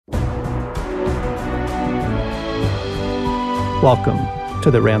Welcome to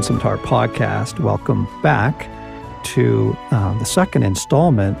the Ransomed Heart Podcast. Welcome back to the second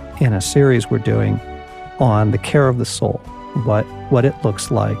installment in a series we're doing on the care of the soul, what it looks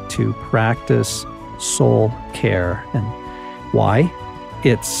like to practice soul care and why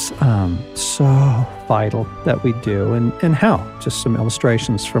it's so vital that we do and how. Just some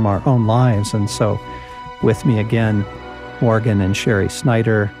illustrations from our own lives. And so with me again, Morgan and Sherry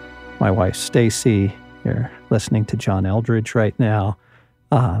Snyder, my wife Stacy. You're listening to John Eldridge right now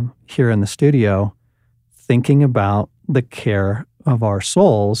here in the studio, thinking about the care of our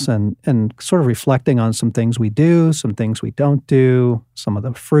souls and sort of reflecting on some things we do, some things we don't do, some of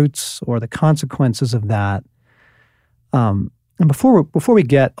the fruits or the consequences of that. And before we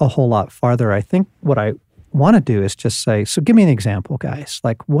get a whole lot farther, I think what I want to do is just say, so give me an example, guys.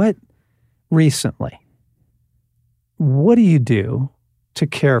 Like what do you do to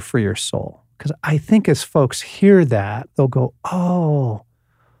care for your soul? Because I think as folks hear that, they'll go, oh,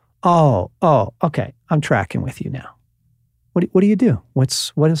 okay, I'm tracking with you now. What do you do? What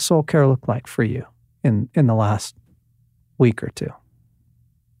does soul care look like for you in the last week or two?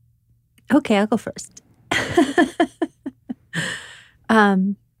 Okay, I'll go first.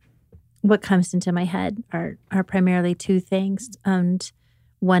 What comes into my head are primarily two things. And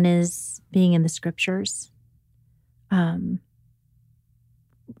one is being in the scriptures.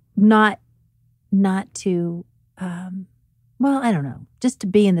 Not to, I don't know, just to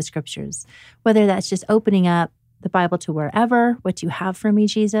be in the scriptures, whether that's just opening up the Bible to wherever, what you have for me,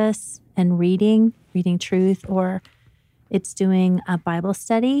 Jesus, and reading truth, or it's doing a Bible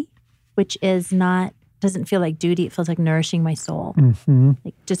study, which doesn't feel like duty. It feels like nourishing my soul,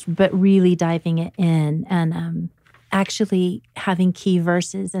 but really diving it in and actually having key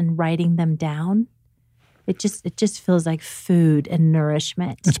verses and writing them down. It just feels like food and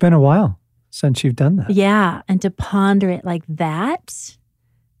nourishment. It's been a while since you've done that. Yeah, and to ponder it like that,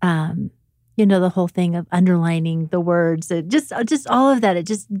 the whole thing of underlining the words, just all of that,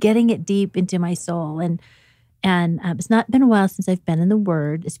 just getting it deep into my soul. And it's not been a while since I've been in the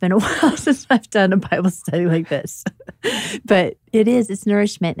Word. It's been a while since I've done a Bible study like this. But it's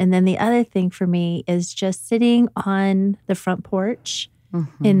nourishment. And then the other thing for me is just sitting on the front porch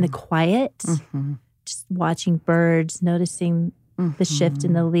in the quiet, just watching birds, noticing the shift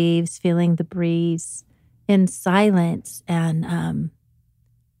in the leaves, feeling the breeze in silence, and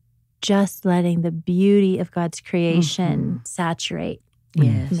just letting the beauty of God's creation saturate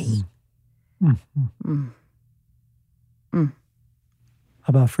me. How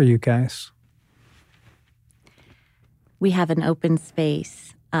about for you guys? We have an open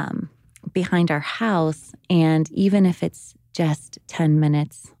space behind our house, and even if it's just 10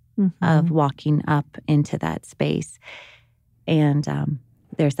 minutes of walking up into that space, and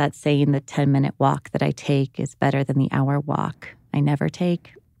there's that saying, the 10-minute walk that I take is better than the hour walk I never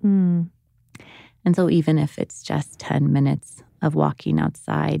take. And so even if it's just 10 minutes of walking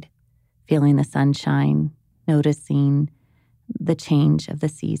outside, feeling the sunshine, noticing the change of the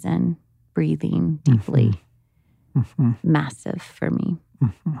season, breathing deeply, massive for me.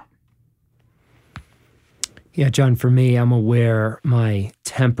 Yeah, John, for me, I'm aware my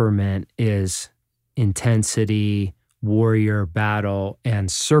temperament is intensity, warrior, battle, and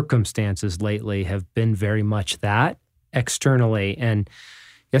circumstances lately have been very much that externally. And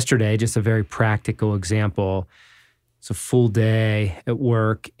yesterday, just a very practical example, it's a full day at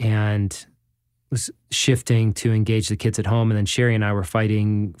work and was shifting to engage the kids at home. And then Sherry and I were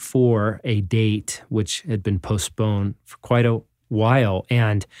fighting for a date, which had been postponed for quite a while.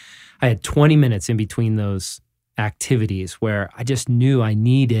 And I had 20 minutes in between those activities where I just knew I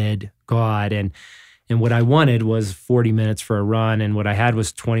needed God. And what I wanted was 40 minutes for a run, and what I had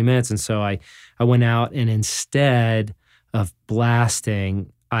was 20 minutes. And so I went out, and instead of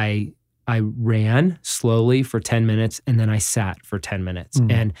blasting, I ran slowly for 10 minutes, and then I sat for 10 minutes.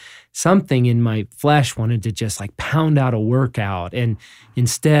 And something in my flesh wanted to just like pound out a workout. And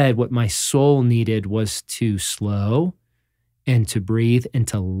instead, what my soul needed was to slow and to breathe and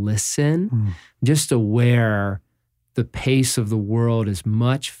to listen, just aware the pace of the world is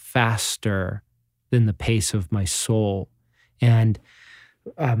much faster than the pace of my soul. And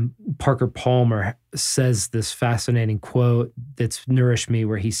Parker Palmer says this fascinating quote that's nourished me,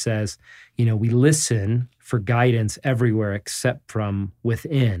 where he says, we listen for guidance everywhere except from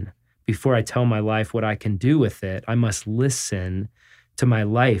within. Before I tell my life what I can do with it, I must listen to my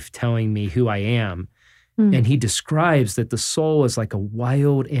life telling me who I am. And he describes that the soul is like a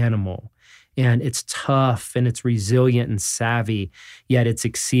wild animal, and it's tough and it's resilient and savvy, yet it's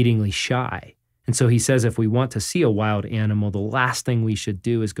exceedingly shy. And so he says if we want to see a wild animal, the last thing we should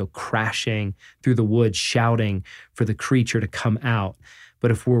do is go crashing through the woods, shouting for the creature to come out.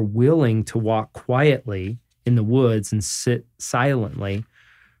 But if we're willing to walk quietly in the woods and sit silently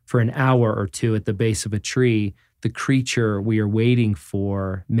for an hour or two at the base of a tree, the creature we are waiting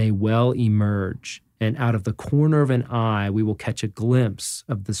for may well emerge. And out of the corner of an eye, we will catch a glimpse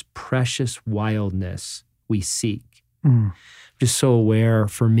of this precious wildness we seek. Just so aware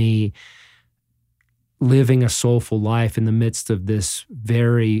for me, living a soulful life in the midst of this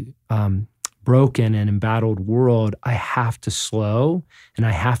very broken and embattled world, I have to slow and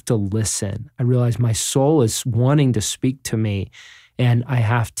I have to listen. I realize my soul is wanting to speak to me, and I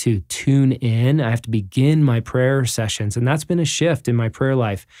have to tune in. I have to begin my prayer sessions. And that's been a shift in my prayer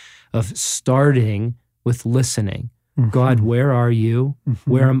life of starting with listening. God, where are you?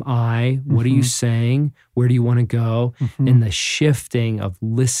 Where am I? What are you saying? Where do you want to go? And the shifting of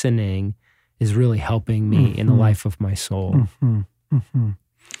listening is really helping me in the life of my soul.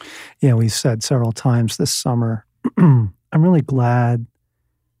 Yeah, we said several times this summer, I'm really glad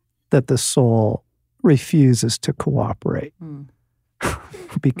that the soul refuses to cooperate.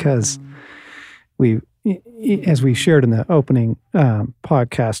 Because as we shared in the opening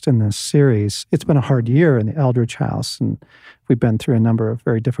podcast in this series, it's been a hard year in the Eldridge house, and we've been through a number of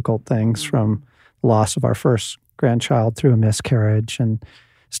very difficult things, from the loss of our first grandchild through a miscarriage, and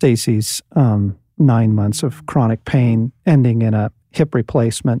Stacy's 9 months of chronic pain ending in a hip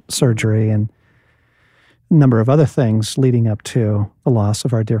replacement surgery, and a number of other things leading up to the loss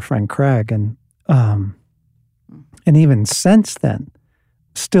of our dear friend Craig. And even since then,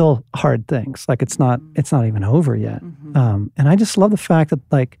 still hard things. Like it's not even over yet. And I just love the fact that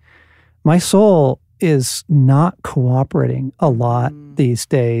like my soul is not cooperating a lot these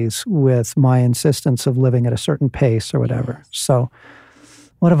days with my insistence of living at a certain pace or whatever. Yes. So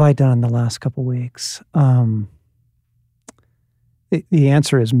what have I done the last couple of weeks? The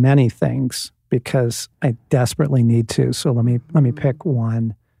answer is many things, because I desperately need to. So let me pick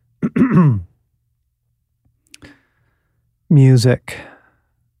one. Music.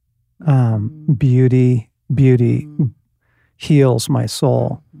 Beauty heals my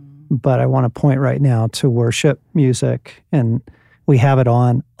soul. But I want to point right now to worship music, and we have it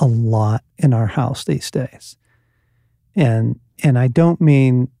on a lot in our house these days. And I don't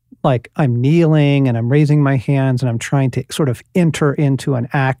mean like I'm kneeling and I'm raising my hands and I'm trying to sort of enter into an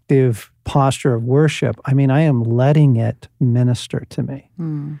active posture of worship. I mean, I am letting it minister to me.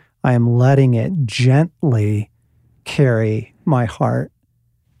 I am letting it gently carry my heart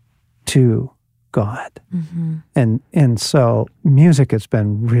to God. And so music has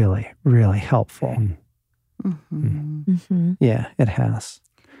been really, really helpful. Yeah, it has.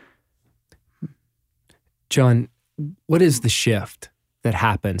 John, what is the shift that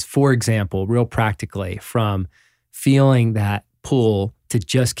happens, for example, real practically, from feeling that pull to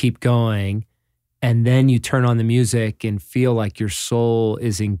just keep going, and then you turn on the music and feel like your soul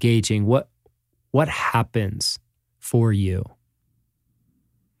is engaging? What happens for you?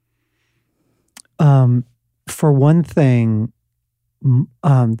 For one thing,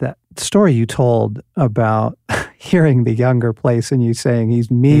 that story you told about hearing the younger place and you saying, he's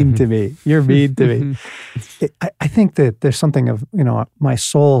mean to me, you're mean to me. I think that there's something of, my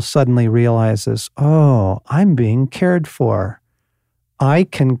soul suddenly realizes, oh, I'm being cared for. I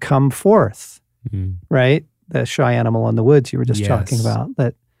can come forth, right? The shy animal in the woods you were just talking about.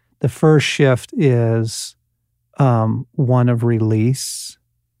 That the first shift is one of release.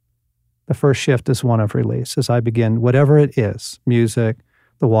 The first shift is one of release. As I begin, whatever it is, music,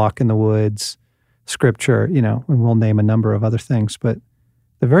 the walk in the woods, scripture, and we'll name a number of other things, but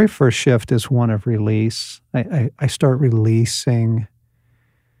the very first shift is one of release. I start releasing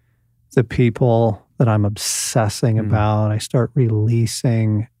the people that I'm obsessing about. I start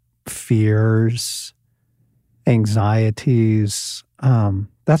releasing fears, anxieties.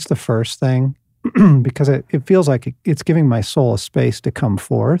 That's the first thing, because it feels like it's giving my soul a space to come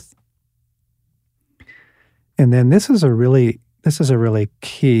forth. And then this is a really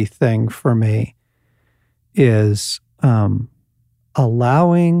key thing for me, is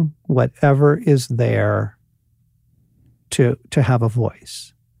allowing whatever is there to have a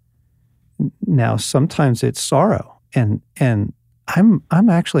voice. Now, sometimes it's sorrow, and I'm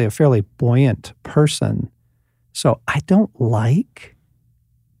actually a fairly buoyant person, so I don't like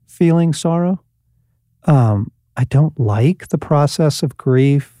feeling sorrow. I don't like the process of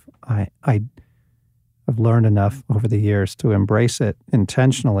grief. I've learned enough over the years to embrace it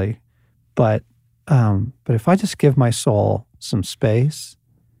intentionally, but if I just give my soul some space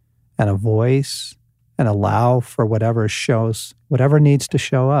and a voice and allow for whatever needs to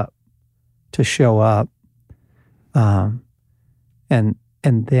show up, to show up, and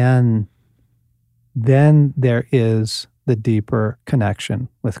then there is the deeper connection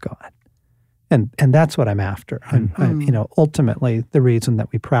with God. And that's what I'm after. I'm, ultimately, the reason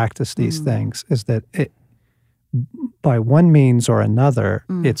that we practice these things is that by one means or another,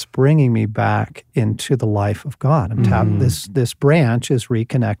 it's bringing me back into the life of God. This branch is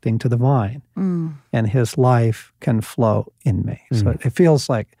reconnecting to the vine, and His life can flow in me. So it feels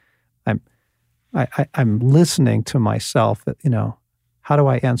like I'm listening to myself. How do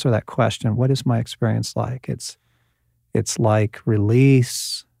I answer that question? What is my experience like? It's like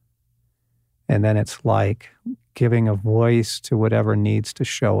release. And then it's like giving a voice to whatever needs to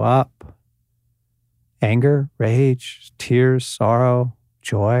show up. Anger, rage, tears, sorrow,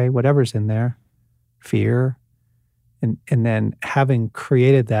 joy, whatever's in there, fear. And then having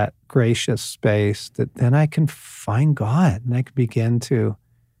created that gracious space, that then I can find God and I can begin to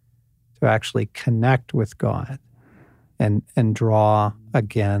actually connect with God and draw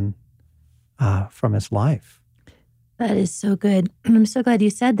again from His life. That is so good. I'm so glad you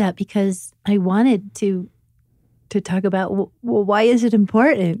said that, because I wanted to talk about, well, why is it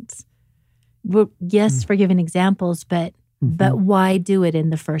important? Well, yes, for giving examples, but why do it in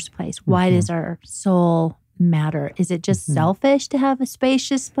the first place? Why does our soul matter? Is it just selfish to have a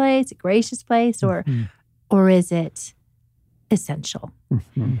spacious place, a gracious place, or is it essential?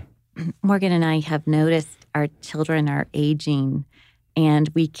 Morgan and I have noticed our children are aging, and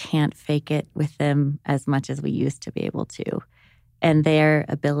we can't fake it with them as much as we used to be able to. And their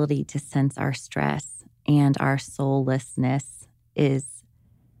ability to sense our stress and our soullessness is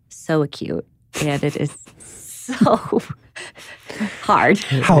so acute, and it is so hard.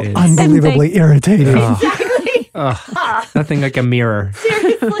 How unbelievably irritating. Exactly. Nothing like a mirror.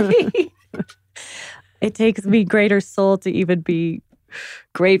 Seriously. It takes me greater soul to even be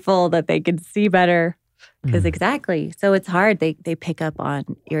grateful that they can see better. Because exactly. So it's hard. They pick up on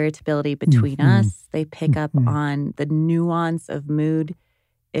irritability between us. They pick up on the nuance of mood.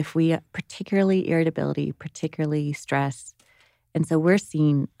 If we, particularly irritability, particularly stress. And so we're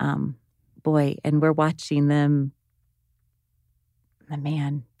seeing, and we're watching them,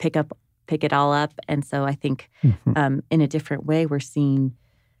 pick it all up. And so I think in a different way, we're seeing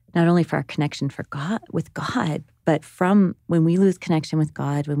not only for our connection with God, but from when we lose connection with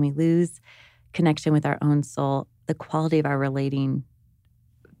God, when we lose connection with our own soul, the quality of our relating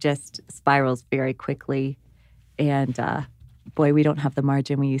just spirals very quickly. And we don't have the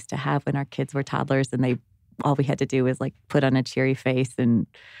margin we used to have when our kids were toddlers, and all we had to do was like put on a cheery face, and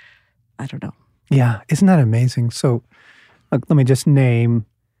I don't know. Yeah, isn't that amazing? So let me just name,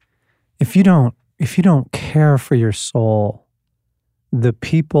 if you don't care for your soul, the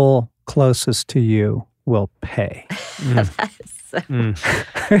people closest to you will pay.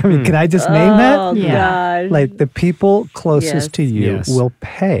 I mean, can I just name that? Oh, yeah. Like the people closest to you will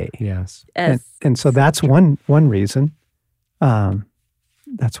pay. Yes. And so that's one reason.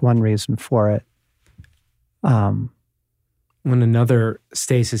 That's one reason for it. When another,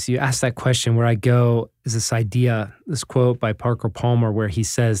 Stasis, you asked that question, where I go is this idea, this quote by Parker Palmer, where he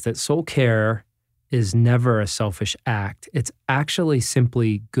says that soul care is never a selfish act. It's actually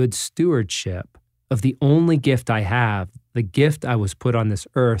simply good stewardship of the only gift I have, the gift I was put on this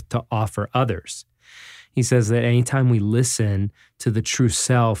earth to offer others. He says that anytime we listen to the true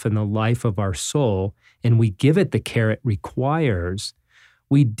self and the life of our soul, and we give it the care it requires,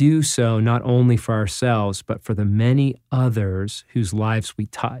 we do so not only for ourselves, but for the many others whose lives we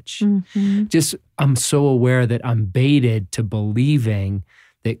touch. I'm so aware that I'm baited to believing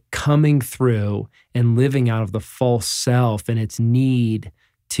that coming through and living out of the false self and its need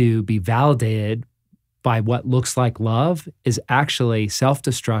to be validated by what looks like love is actually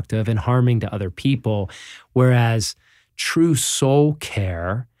self-destructive and harming to other people, whereas true soul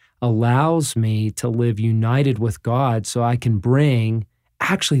care allows me to live united with God so I can bring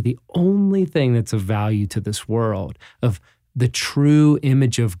actually the only thing that's of value to this world, of the true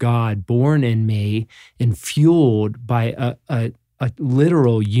image of God born in me and fueled by a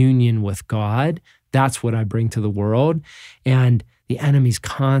literal union with God. That's what I bring to the world. And the enemy's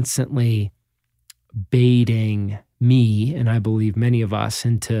constantly baiting me, and I believe many of us,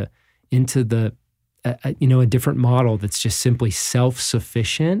 into the a different model that's just simply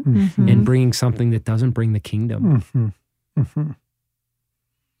self-sufficient and bringing something that doesn't bring the kingdom.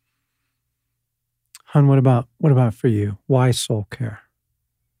 Hun, what about for you? Why soul care?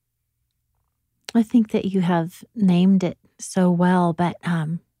 I think that you have named it so well, but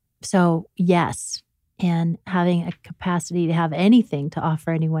so yes, and having a capacity to have anything to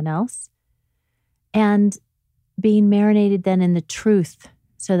offer anyone else, and being marinated then in the truth,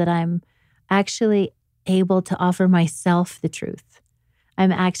 so that I'm actually able to offer myself the truth.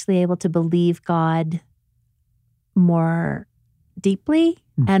 I'm actually able to believe God more deeply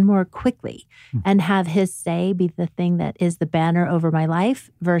and more quickly and have his say be the thing that is the banner over my life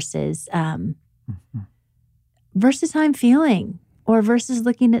versus versus how I'm feeling or versus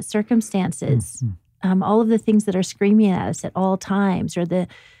looking at circumstances. All of the things that are screaming at us at all times, or the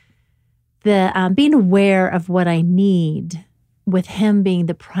being aware of what I need, with him being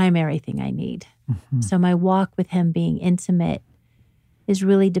the primary thing I need. So my walk with him being intimate is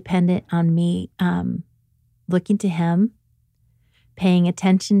really dependent on me looking to him, paying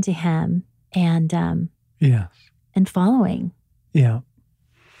attention to him, and and following. Yeah.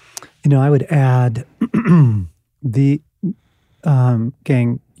 I would add the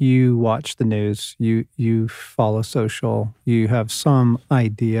gang, you watch the news, you follow social, you have some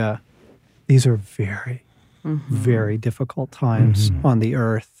idea. These are very, very difficult times on the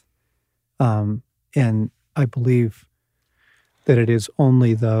earth. And I believe that it is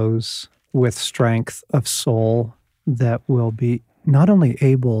only those with strength of soul that will be not only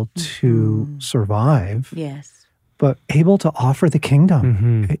able to survive, but able to offer the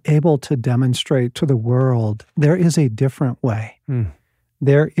kingdom, able to demonstrate to the world there is a different way.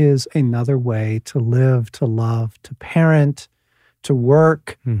 There is another way to live, to love, to parent, to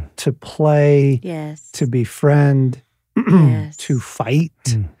work, to play, to befriend, to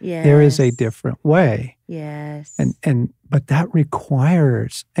fight. There is a different way. But that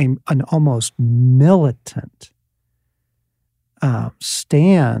requires an almost militant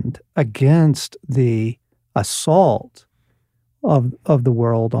stand against the assault of the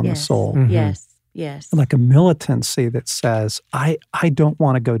world on the soul. Yes. Like a militancy that says, I don't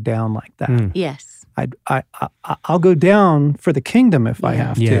want to go down like that. Yes. I'll go down for the kingdom if I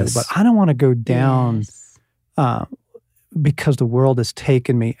have to, but I don't want to go down because the world has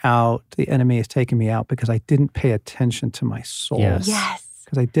taken me out, the enemy has taken me out because I didn't pay attention to my soul. Yes.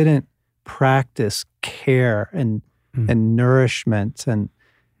 Because I didn't practice care and nourishment. And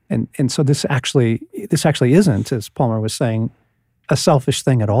so this actually isn't, as Palmer was saying, a selfish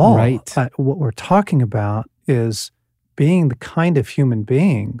thing at all. Right. What we're talking about is being the kind of human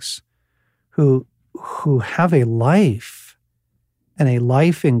beings who have a life and a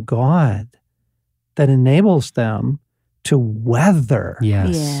life in God that enables them to weather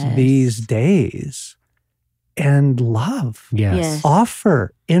these days and love,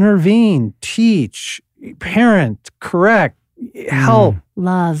 offer, intervene, teach, parent, correct, help,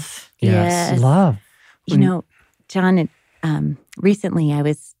 love. love. John, recently I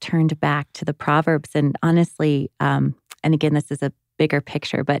was turned back to the Proverbs, and honestly, and again, this is a bigger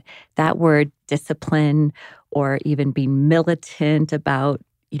picture, but that word discipline, or even being militant about,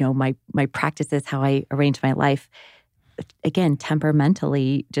 my practices, how I arrange my life, again,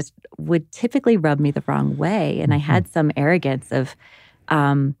 temperamentally, just would typically rub me the wrong way. And I had some arrogance of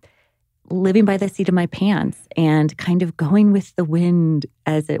living by the seat of my pants and kind of going with the wind,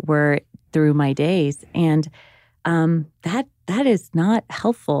 as it were, through my days. And that is not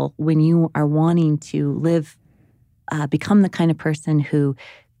helpful when you are wanting to live, become the kind of person who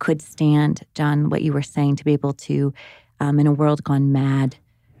could stand, John, what you were saying, to be able to, in a world gone mad,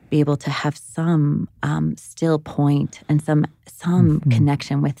 be able to have some still point and some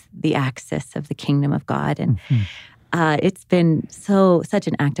connection with the axis of the kingdom of God. And it's been such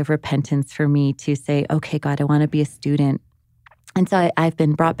an act of repentance for me to say, okay, God, I want to be a student. And so I've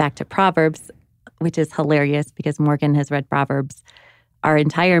been brought back to Proverbs, which is hilarious because Morgan has read Proverbs our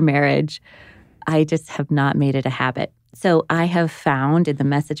entire marriage. I just have not made it a habit. So I have found in the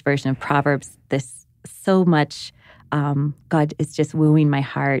Message version of Proverbs this so much, God is just wooing my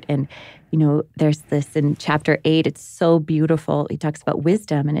heart. And, there's this in chapter 8, it's so beautiful. He talks about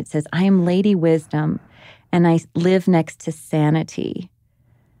wisdom, and it says, I am Lady Wisdom, and I live next to sanity.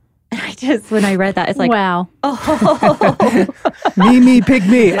 And when I read that, it's like, wow. Oh. Me, pick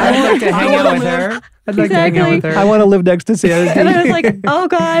me. I'd like to hang out with her. I'd like to hang out with her. I want to live next to sanity. And I was like, oh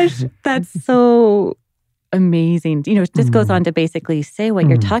gosh, that's so amazing. It just goes on to basically say what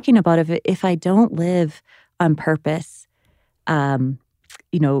you're talking about. If I don't live on purpose,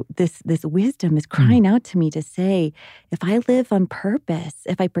 this wisdom is crying out to me to say, if I live on purpose,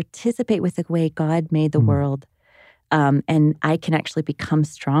 if I participate with the way God made the world, and I can actually become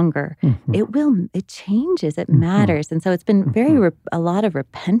stronger, it changes, it matters. And so it's been a lot of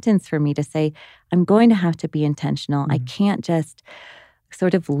repentance for me to say, I'm going to have to be intentional. I can't just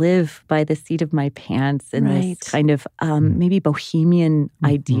sort of live by the seat of my pants in this kind of maybe bohemian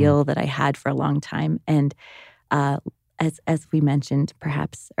ideal that I had for a long time. And as we mentioned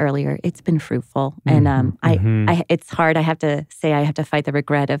perhaps earlier, it's been fruitful. And it's hard. I have to say, I have to fight the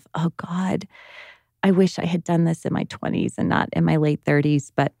regret of, oh God, I wish I had done this in my 20s and not in my late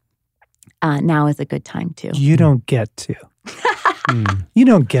 30s. But now is a good time too. You don't get to. You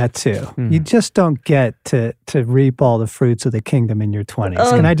don't get to. You just don't get to reap all the fruits of the kingdom in your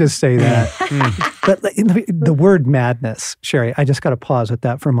 20s. Can I just say that? But the word madness, Sherry, I just got to pause at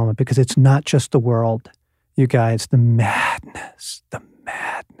that for a moment because it's not just the world, you guys. The madness.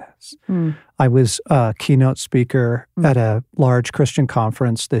 I was a keynote speaker at a large Christian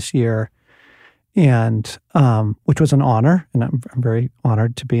conference this year, and which was an honor, and I'm very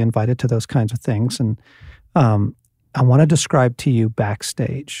honored to be invited to those kinds of things. And I want to describe to you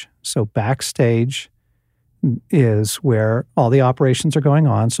backstage. So backstage is where all the operations are going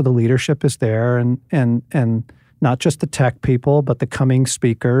on. So the leadership is there, and not just the tech people, but the coming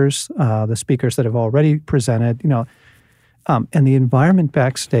speakers, the speakers that have already presented. And the environment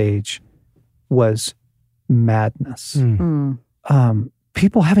backstage was madness.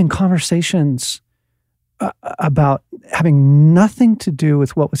 People having conversations about having nothing to do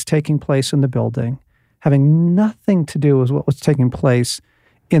with what was taking place in the building, having nothing to do with what was taking place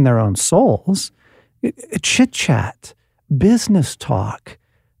in their own souls. Chit-chat, business talk,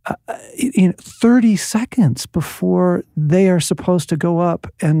 30 seconds before they are supposed to go up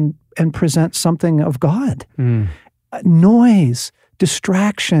and present something of God. Noise,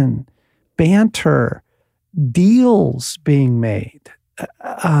 distraction, banter, deals being made.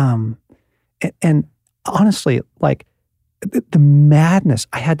 And honestly, like the madness,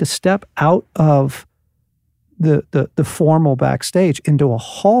 I had to step out of the formal backstage into a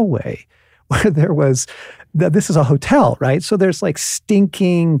hallway where there was, this is a hotel, right? So there's like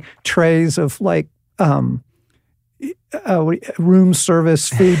stinking trays of like room service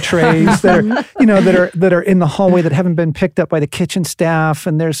food trays that are that are in the hallway that haven't been picked up by the kitchen staff,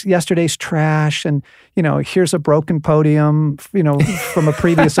 and there's yesterday's trash, and here's a broken podium, from a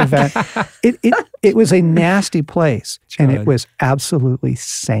previous event. It was a nasty place, and it was absolutely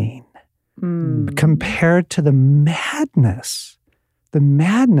sane compared to the madness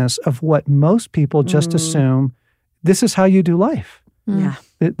of what most people just assume. This is how you do life. Yeah,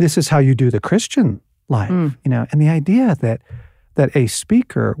 this is how you do the Christian life, and the idea that a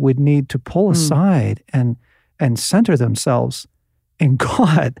speaker would need to pull aside and center themselves in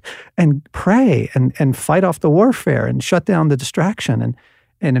God and pray and fight off the warfare and shut down the distraction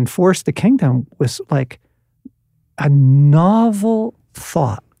and enforce the kingdom was like a novel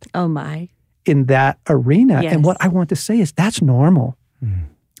thought. Oh my. In that arena. Yes. And what I want to say is that's normal.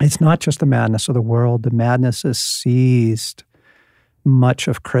 It's not just the madness of the world. The madness has seized much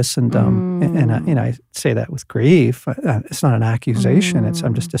of Christendom. And I say that with grief. It's not an accusation.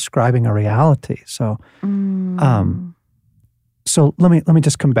 I'm just describing a reality. So so let me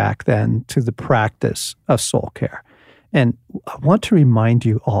just come back then to the practice of soul care. And I want to remind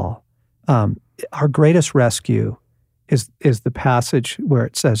you all, our greatest rescue is the passage where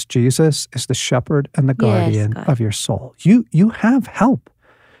it says Jesus is the shepherd and the guardian of your soul. You have help.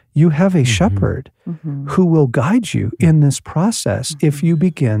 You have a shepherd who will guide you in this process if you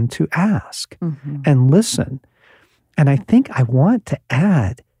begin to ask and listen. And I think I want to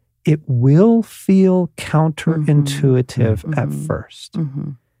add, it will feel counterintuitive at first.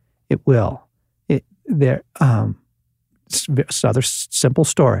 It will. It's another simple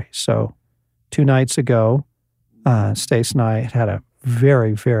story. So 2 nights ago, Stace and I had a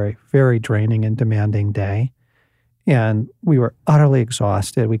very, very, very draining and demanding day. And we were utterly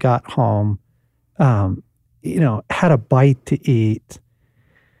exhausted. We got home, had a bite to eat.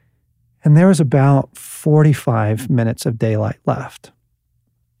 And there was about 45 minutes of daylight left.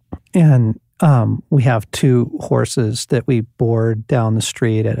 And we have 2 horses that we board down the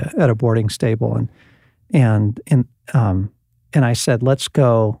street at a boarding stable. And I said, let's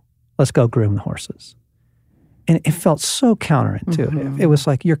go groom the horses. And it felt so counterintuitive. It was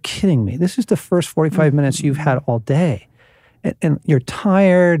like, you're kidding me. This is the first 45 minutes you've had all day. And you're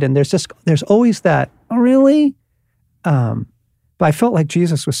tired, and there's always that, oh, really? But I felt like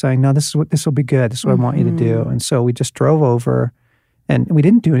Jesus was saying, no, this will be good. This is what I want you to do. And so we just drove over, and we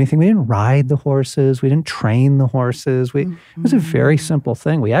didn't do anything. We didn't ride the horses. We didn't train the horses. It was a very simple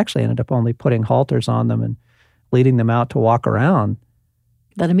thing. We actually ended up only putting halters on them and leading them out to walk around.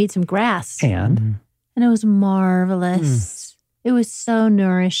 Let them eat some grass. And it was marvelous. It was so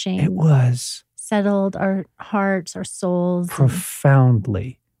nourishing. It was. Settled our hearts, our souls.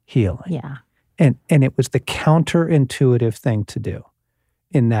 Profoundly healing. Yeah. And it was the counterintuitive thing to do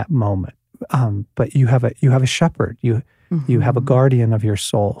in that moment. But you have a shepherd. You have a guardian of your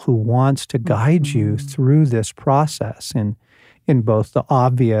soul who wants to guide you through this process in both the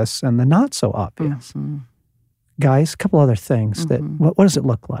obvious and the not so obvious. Guys, a couple other things that what does it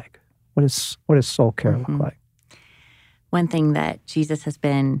look like? What does soul care look like? One thing that Jesus has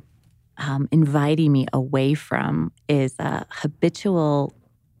been inviting me away from is a habitual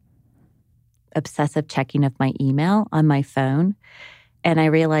obsessive checking of my email on my phone. And I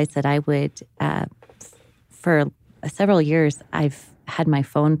realized that I would, for several years, I've had my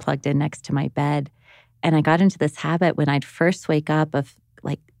phone plugged in next to my bed. And I got into this habit when I'd first wake up of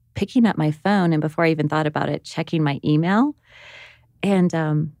like picking up my phone, and before I even thought about it, checking my email.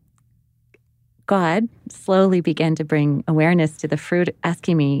 And God slowly began to bring awareness to the fruit,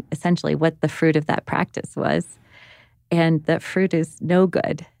 asking me essentially what the fruit of that practice was. And that fruit is no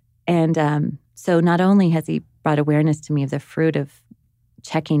good. And so not only has he brought awareness to me of the fruit of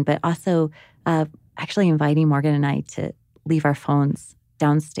checking, but also actually inviting Morgan and I to leave our phones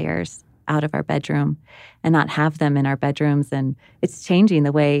downstairs out of our bedroom and not have them in our bedrooms. And it's changing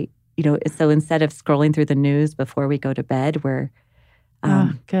the way, so instead of scrolling through the news before we go to bed, we're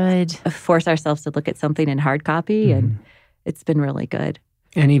good. Force ourselves to look at something in hard copy. And it's been really good.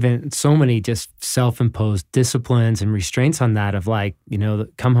 And even so many just self-imposed disciplines and restraints on that of like,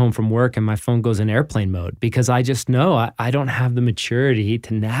 come home from work and my phone goes in airplane mode because I just know I don't have the maturity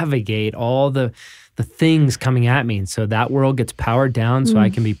to navigate all the things coming at me. And so that world gets powered down so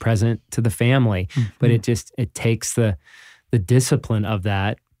I can be present to the family. But it takes the discipline of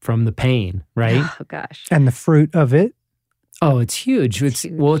that from the pain, right? Oh, gosh. And the fruit of it? Oh, it's huge. It's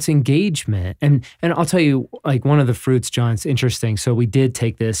engagement. And I'll tell you, like one of the fruits, John, it's interesting. So we did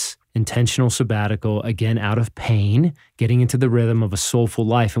take this intentional sabbatical, again, out of pain, getting into the rhythm of a soulful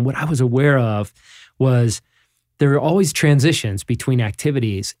life. And what I was aware of was there are always transitions between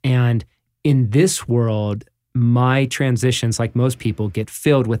activities. And in this world, my transitions, like most people, get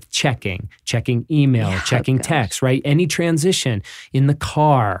filled with checking email, checking text, right? Any transition in the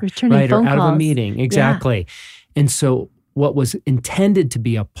car, returning right? phone Or out calls. of a meeting. Exactly. Yeah. And so what was intended to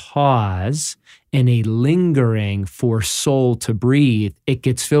be a pause and a lingering for soul to breathe, it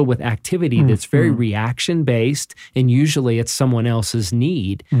gets filled with activity that's very reaction-based, and usually it's someone else's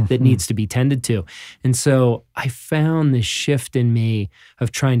need that needs to be tended to. And so I found this shift in me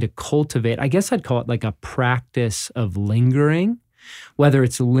of trying to cultivate, I guess I'd call it like a practice of lingering, whether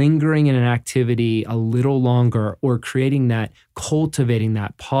it's lingering in an activity a little longer or cultivating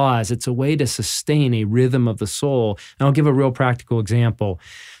that pause. It's a way to sustain a rhythm of the soul. And I'll give a real practical example.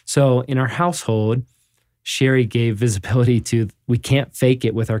 So in our household, Sherry gave visibility to, we can't fake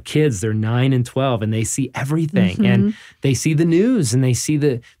it with our kids. They're 9 and 12 and they see everything and they see the news and they see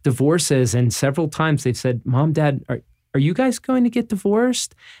the divorces. And several times they've said, Mom, Dad, are you guys going to get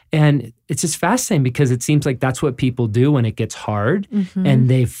divorced? And it's just fascinating because it seems like that's what people do when it gets hard. And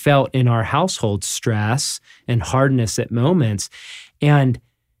they've felt in our household stress and hardness at moments. And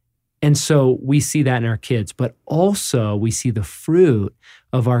so we see that in our kids, but also we see the fruit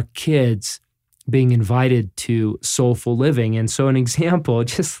of our kids being invited to soulful living. And so an example,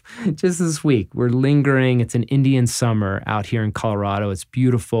 just this week, we're lingering. It's an Indian summer out here in Colorado. It's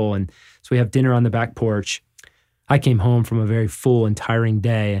beautiful. And so we have dinner on the back porch. I came home from a very full and tiring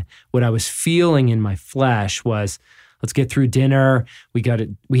day. What I was feeling in my flesh was, let's get through dinner.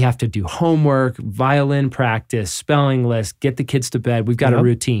 We have to do homework, violin practice, spelling list, get the kids to bed. We've got a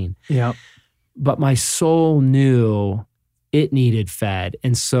routine. Yep. But my soul knew it needed fed.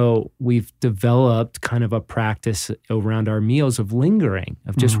 And so we've developed kind of a practice around our meals of lingering,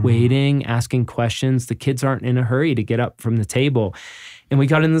 of just waiting, asking questions. The kids aren't in a hurry to get up from the table. And we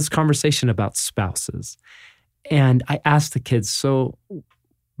got into this conversation about spouses. And I asked the kids, so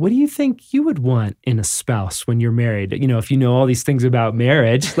what do you think you would want in a spouse when you're married? If you know all these things about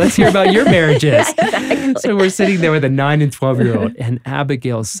marriage, let's hear about your marriages. Exactly. So we're sitting there with a 9 and 12-year-old, and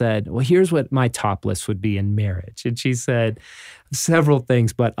Abigail said, well, here's what my top list would be in marriage. And she said several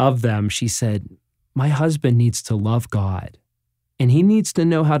things, but of them, she said, my husband needs to love God. And he needs to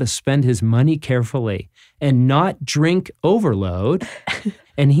know how to spend his money carefully and not drink overload.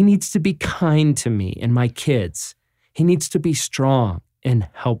 And he needs to be kind to me and my kids. He needs to be strong and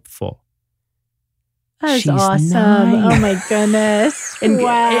helpful. That's She's awesome. 9. Oh my goodness.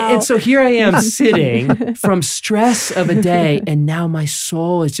 Wow. And so here I am sitting from stress of a day, and now my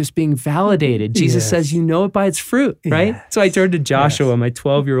soul is just being validated. Jesus says, you know it by its fruit, right? Yes. So I turned to Joshua, my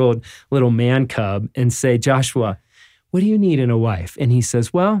 12-year-old little man cub, and say, Joshua, what do you need in a wife? And he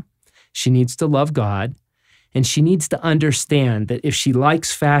says, well, she needs to love God, and she needs to understand that if she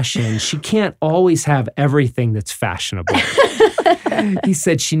likes fashion, she can't always have everything that's fashionable. He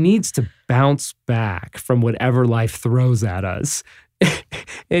said she needs to bounce back from whatever life throws at us.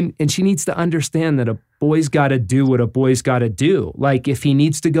 And she needs to understand that a boy's got to do what a boy's got to do. Like if he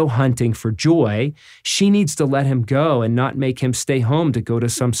needs to go hunting for joy, she needs to let him go and not make him stay home to go to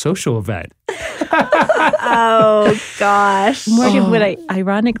some social event. Oh, gosh. Morgan, what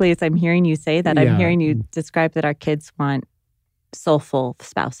ironically, as I'm hearing you say that, I'm hearing you describe that our kids want soulful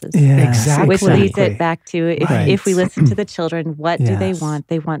spouses. Yes, Exactly. Which leads it back to if we listen to the children, what do they Yes. want?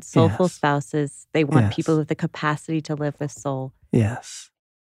 They want soulful Yes. spouses. They want Yes. people with the capacity to live with soul. Yes.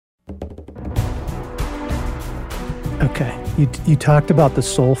 Okay. You talked about the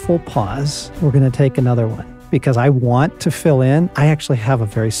soulful pause. We're going to take another one because I want to fill in. I actually have a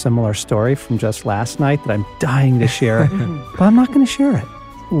very similar story from just last night that I'm dying to share, but I'm not going to share it.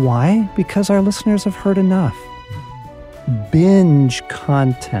 Why? Because our listeners have heard enough. Binge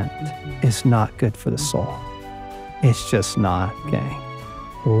content is not good for the soul. It's just not, gang.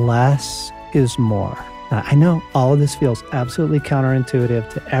 Less is more. I know all of this feels absolutely counterintuitive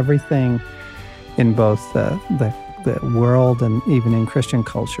to everything in both the world and even in Christian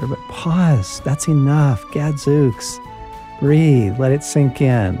culture, but pause. That's enough. Gadzooks. Breathe. Let it sink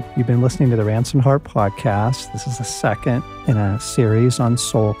in. You've been listening to the Ransomed Heart podcast. This is the second in a series on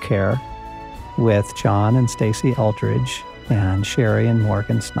soul care with John and Stacey Eldridge and Sherry and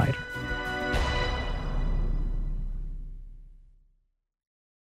Morgan Snyder.